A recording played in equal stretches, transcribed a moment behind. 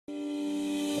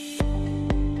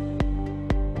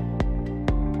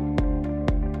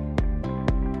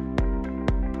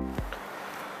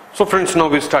So friends, now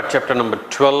we start chapter number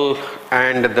 12,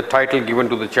 and the title given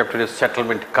to the chapter is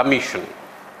Settlement Commission.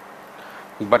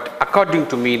 But according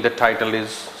to me, the title is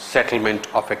Settlement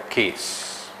of a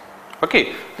Case.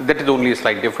 Okay, that is only a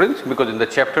slight difference, because in the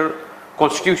chapter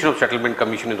Constitution of Settlement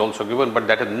Commission is also given, but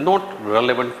that is not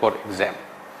relevant for exam.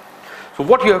 So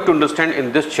what you have to understand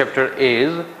in this chapter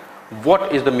is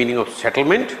what is the meaning of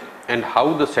settlement and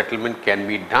how the settlement can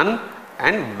be done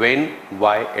and when,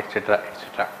 why, etc.,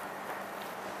 etc.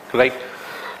 Right.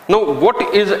 Now,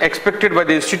 what is expected by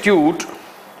the institute?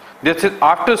 This is,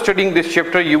 after studying this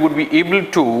chapter, you would be able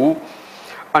to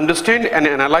understand and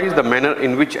analyze the manner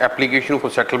in which application for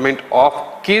settlement of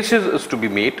cases is to be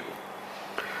made,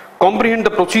 comprehend the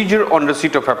procedure on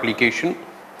receipt of application,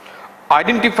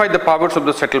 identify the powers of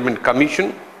the settlement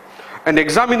commission, and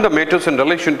examine the matters in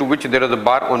relation to which there is a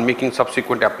bar on making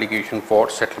subsequent application for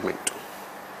settlement.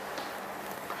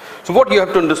 So what you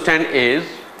have to understand is,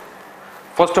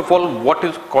 first of all, what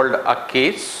is called a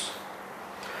case.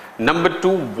 Number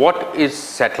two, what is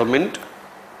settlement.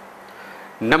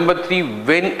 Number three,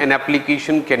 when an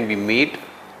application can be made,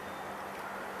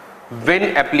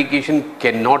 when application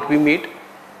cannot be made,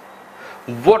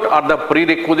 what are the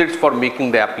prerequisites for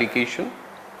making the application,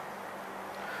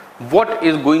 what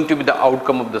is going to be the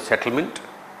outcome of the settlement.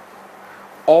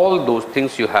 All those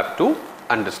things you have to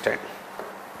understand.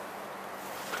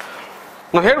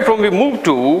 Now here from we move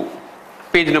to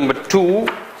page number 2,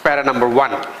 para number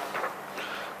 1.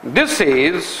 This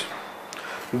says,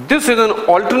 this is an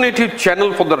alternative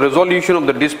channel for the resolution of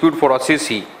the dispute for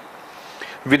assessee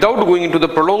without going into the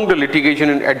prolonged litigation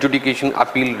and adjudication,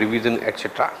 appeal, revision,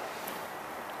 etc.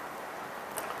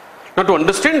 Now to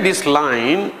understand this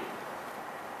line,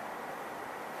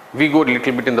 we go a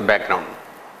little bit in the background.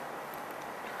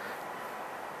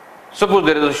 Suppose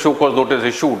there is a show cause notice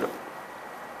issued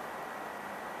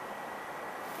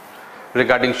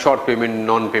regarding short payment,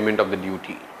 non-payment of the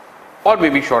duty, or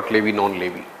maybe short levy,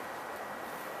 non-levy,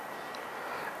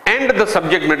 and the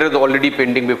subject matter is already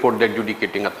pending before the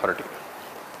adjudicating authority,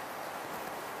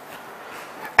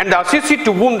 and the assessee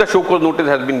to whom the show cause notice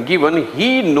has been given,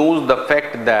 he knows the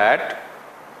fact that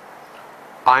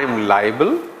I am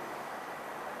liable,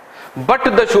 but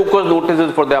the show cause notice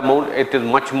is for the amount, it is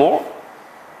much more.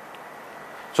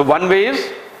 So one way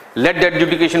is, let the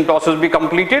adjudication process be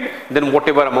completed, then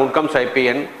whatever amount comes I pay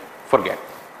and forget.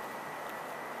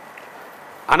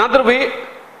 Another way,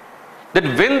 that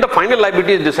when the final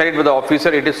liability is decided by the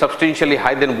officer, it is substantially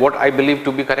higher than what I believe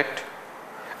to be correct.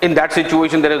 In that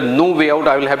situation, there is no way out,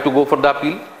 I will have to go for the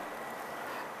appeal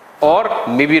or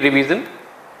maybe revision.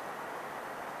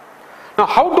 Now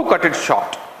how to cut it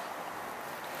short?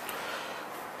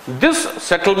 This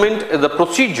settlement is a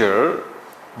procedure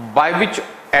by which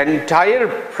entire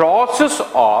process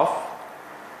of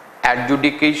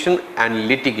adjudication and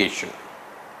litigation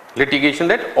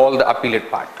that all the appellate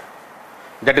part,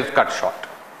 that is cut short,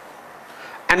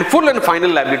 and full and final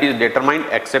liability is determined,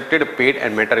 accepted, paid,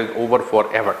 and matter is over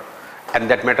forever, and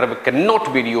that matter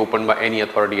cannot be reopened by any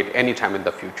authority at any time in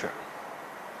the future.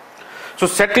 So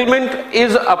settlement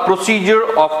is a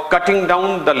procedure of cutting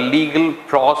down the legal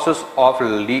process of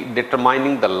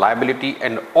determining the liability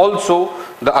and also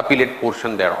the appellate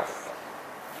portion thereof.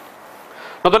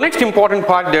 Now the next important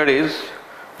part there is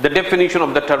the definition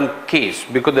of the term case,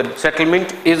 because the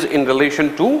settlement is in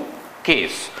relation to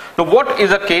case. Now what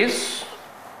is a case?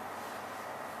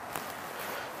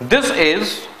 This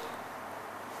is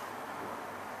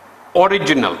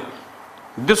original.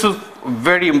 This is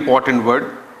very important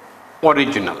word.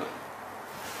 Original.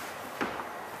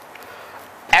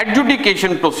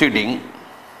 Adjudication proceeding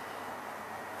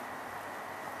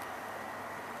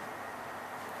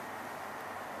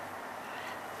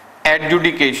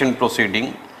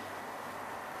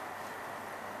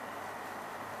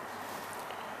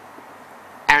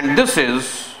and this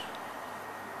is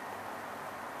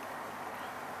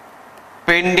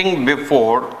pending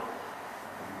before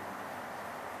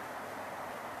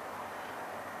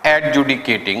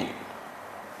adjudicating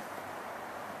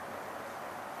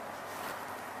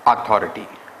authority.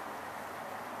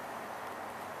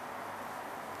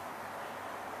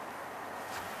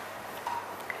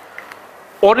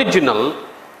 Original,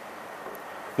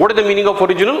 what is the meaning of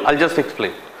original? I'll just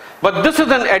explain. But this is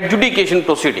an adjudication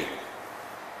proceeding.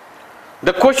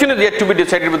 The question is yet to be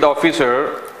decided with the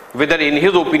officer whether in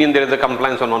his opinion there is a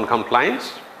compliance or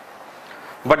non-compliance,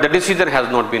 but the decision has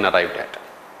not been arrived at,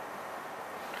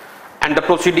 and the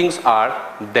proceedings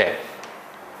are there.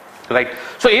 Right.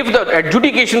 So if the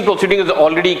adjudication proceeding is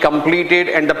already completed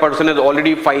and the person has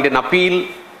already filed an appeal,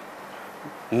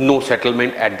 no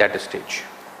settlement at that stage.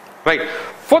 Right.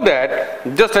 For that,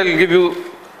 just I will give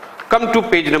you Come to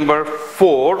page number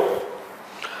 4,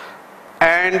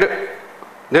 and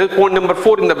there is point number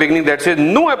 4 in the beginning that says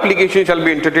no application shall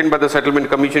be entertained by the settlement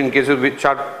commission in cases which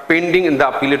are pending in the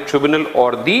appellate tribunal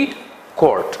or the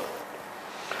court.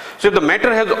 So if the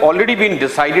matter has already been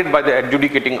decided by the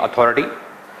adjudicating authority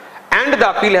and the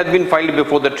appeal has been filed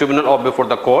before the tribunal or before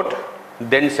the court,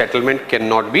 then settlement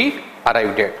cannot be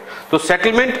arrived at. So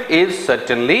settlement is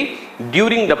certainly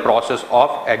during the process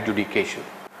of adjudication.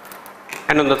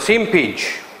 And on the same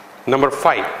page, number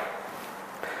 5,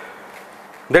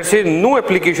 that says no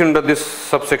application under this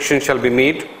subsection shall be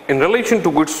made in relation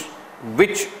to goods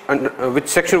which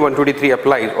section 123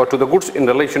 applies, or to the goods in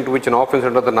relation to which an offence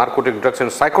under the Narcotic Drugs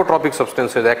and Psychotropic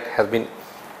Substances Act has been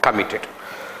committed.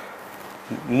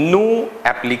 No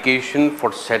application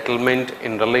for settlement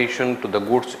in relation to the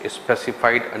goods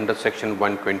specified under section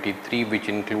 123, which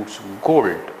includes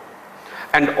gold,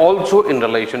 and also in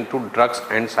relation to Drugs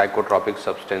and Psychotropic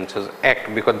Substances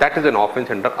Act, because that is an offence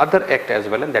under other act as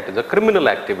well, and that is a criminal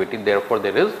activity. Therefore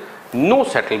there is no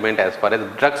settlement as far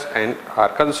as drugs and are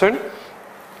concerned.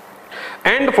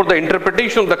 And for the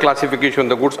interpretation of the classification of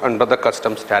the goods under the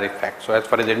Customs Tariff Act, so as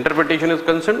far as the interpretation is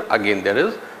concerned, again there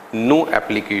is no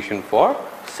application for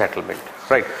settlement,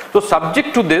 right? So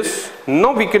subject to this,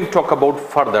 now we can talk about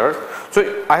further.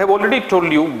 So I have already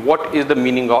told you what is the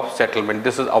meaning of settlement.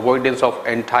 This is avoidance of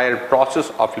entire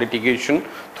process of litigation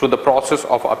through the process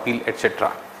of appeal,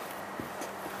 etc.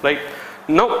 Right?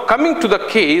 Now coming to the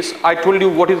case, I told you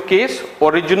what is case: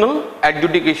 original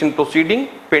adjudication proceeding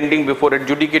pending before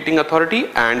adjudicating authority,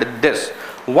 and this.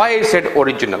 Why I said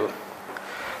original?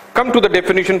 Come to the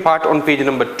definition part on page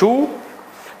number 2,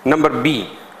 number B.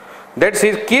 That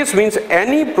says case means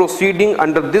any proceeding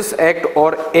under this act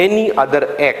or any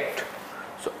other act.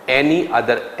 So any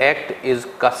other act is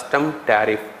Custom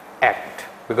Tariff Act,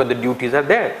 because the duties are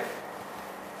there.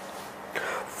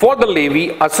 For the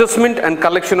levy, assessment and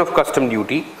collection of custom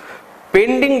duty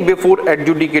pending before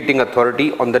adjudicating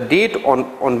authority on the date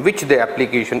on which the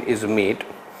application is made.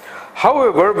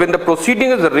 However, when the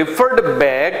proceeding is referred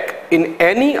back in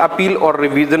any appeal or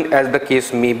revision as the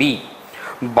case may be,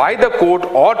 by the court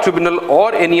or tribunal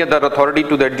or any other authority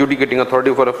to the adjudicating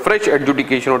authority for a fresh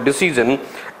adjudication or decision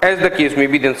as the case may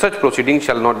be, then such proceeding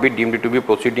shall not be deemed to be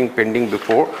proceeding pending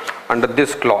before under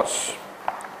this clause.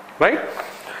 Right?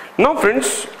 Now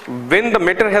friends, when the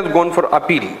matter has gone for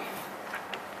appeal,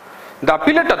 the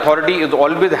appellate authority is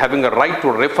always having a right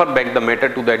to refer back the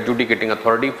matter to the adjudicating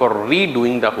authority for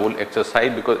redoing the whole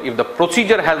exercise, because if the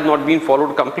procedure has not been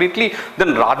followed completely,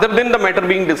 then rather than the matter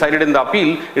being decided in the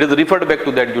appeal, it is referred back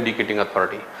to the adjudicating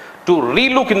authority to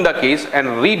relook in the case and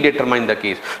redetermine the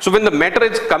case. So when the matter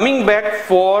is coming back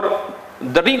for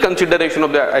the reconsideration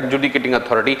of the adjudicating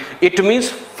authority, it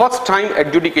means first time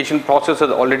adjudication process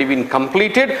has already been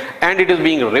completed and it is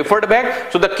being referred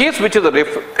back. So the case which is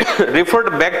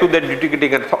referred back to the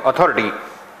adjudicating authority,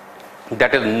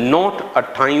 that is not a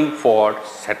time for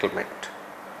settlement,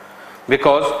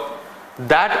 because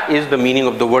that is the meaning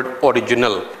of the word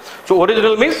original. So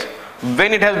original means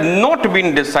when it has not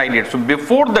been decided. So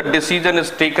before the decision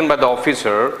is taken by the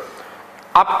officer,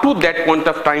 up to that point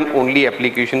of time only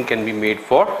application can be made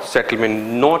for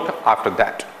settlement, not after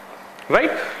that.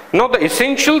 Right? Now the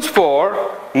essentials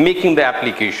for making the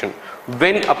application,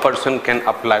 when a person can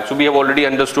apply. So we have already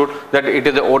understood that it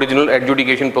is the original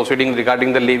adjudication proceeding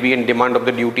regarding the levy and demand of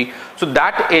the duty. So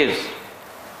that is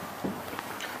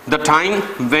the time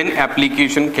when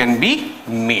application can be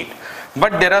made.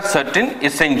 But there are certain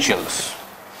essentials.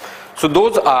 So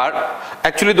those are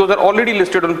already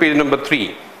listed on page number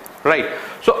 3. Right.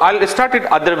 So I'll start it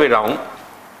other way around.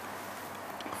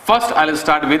 First I'll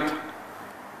start with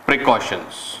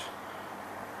precautions.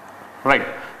 Right.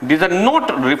 These are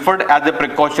not referred as a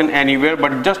precaution anywhere,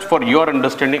 but just for your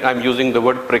understanding I'm using the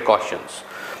word precautions.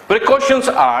 Precautions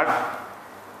are: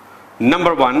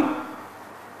 number 1,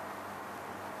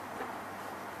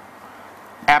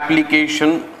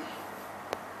 application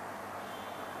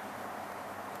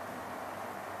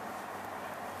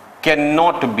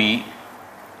cannot be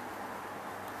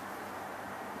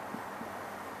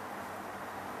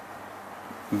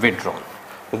withdrawn.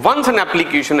 Once an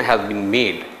application has been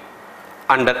made,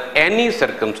 under any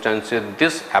circumstances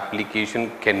this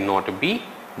application cannot be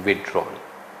withdrawn.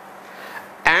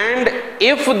 And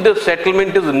if the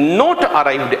settlement is not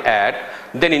arrived at,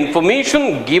 then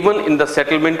information given in the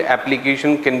settlement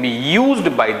application can be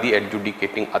used by the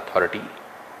adjudicating authority.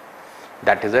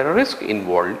 That is a risk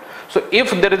involved. So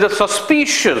if there is a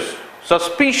suspicion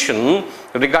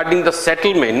regarding the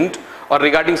settlement or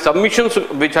regarding submissions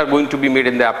which are going to be made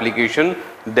in the application,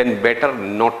 then better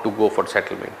not to go for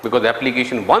settlement, because the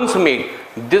application once made,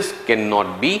 this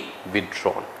cannot be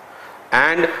withdrawn,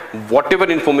 and whatever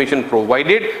information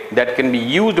provided, that can be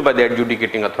used by the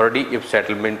adjudicating authority if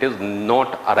settlement is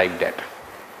not arrived at.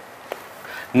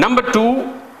 Number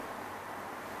 2,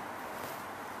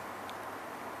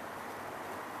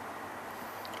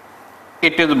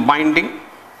 it is binding.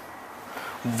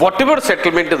 Whatever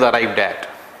settlement is arrived at,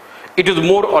 it is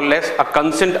more or less a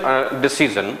consent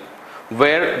decision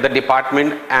where the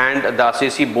department and the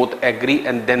assessee both agree,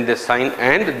 and then they sign,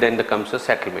 and then there comes a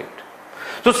settlement.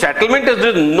 So settlement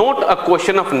is not a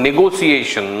question of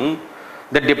negotiation.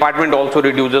 The department also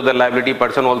reduces the liability,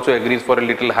 person also agrees for a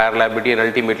little higher liability, and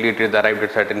ultimately it is arrived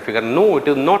at certain figure. No, it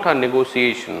is not a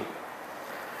negotiation.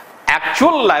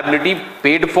 Actual liability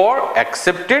paid for,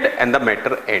 accepted, and the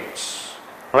matter ends.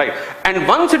 Right, and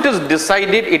once it is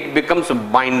decided, it becomes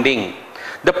binding.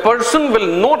 The person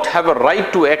will not have a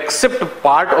right to accept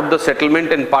part of the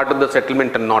settlement and part of the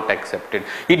settlement are not accepted.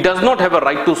 He does not have a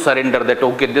right to surrender that,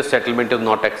 okay, this settlement is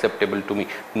not acceptable to me.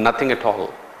 Nothing at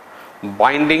all.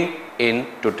 Binding in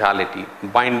totality,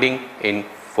 binding in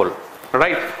full.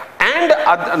 Right, and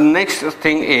the next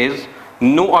thing is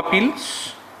no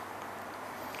appeals.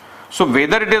 So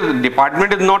whether it is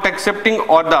department is not accepting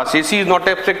or the assessee is not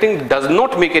accepting does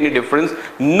not make any difference.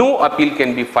 No appeal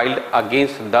can be filed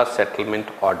against the settlement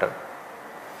order.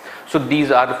 So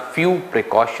these are few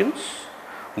precautions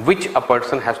which a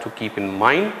person has to keep in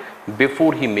mind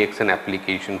before he makes an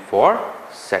application for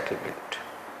settlement.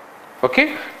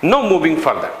 Okay, now moving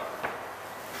further.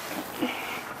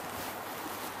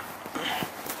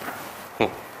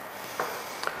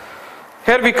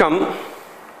 Here we come.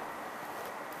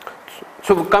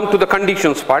 So we come to the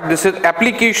conditions part. This is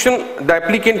application. The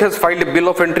applicant has filed a bill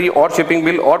of entry or shipping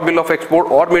bill or bill of export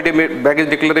or made a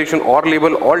baggage declaration or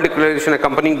label or declaration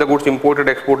accompanying the goods imported,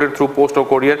 exported through post or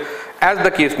courier, as the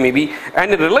case may be,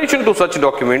 and in relation to such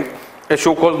document, a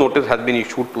show cause notice has been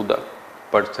issued to the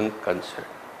person concerned.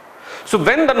 So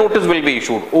when the notice will be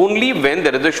issued? Only when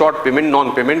there is a short payment,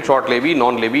 non-payment, short levy,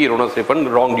 non-levy, erroneous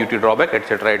refund, wrong duty drawback,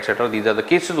 etc., etc. These are the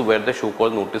cases where the show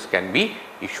cause notice can be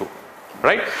issued.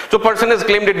 Right? So person has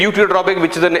claimed a duty drawback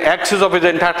which is an excess of his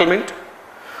entitlement.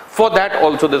 For that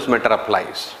also this matter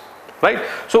applies. Right?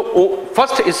 So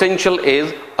first essential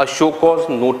is a show cause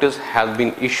notice has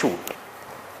been issued.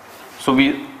 So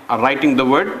we are writing the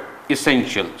word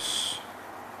essentials.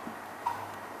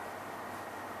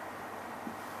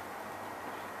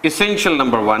 Essential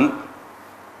number 1.